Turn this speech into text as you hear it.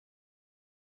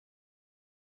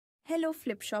Hello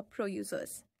Flipshop Pro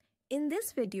users. In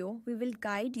this video, we will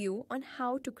guide you on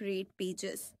how to create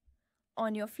pages.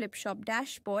 On your Flipshop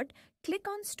dashboard, click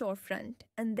on Storefront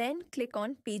and then click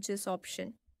on Pages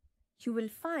option. You will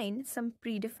find some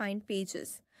predefined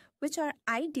pages, which are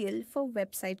ideal for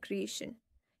website creation.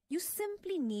 You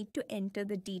simply need to enter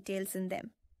the details in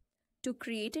them. To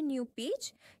create a new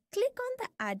page, click on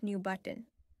the Add New button.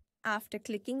 After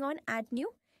clicking on Add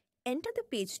New, enter the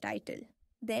page title.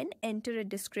 Then enter a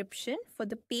description for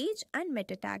the page and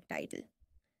meta tag title.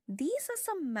 These are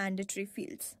some mandatory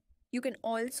fields. You can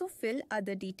also fill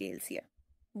other details here.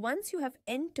 Once you have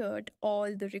entered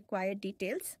all the required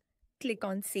details, click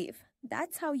on Save.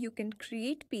 That's how you can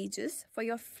create pages for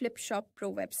your Flipshop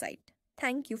Pro website.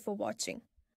 Thank you for watching.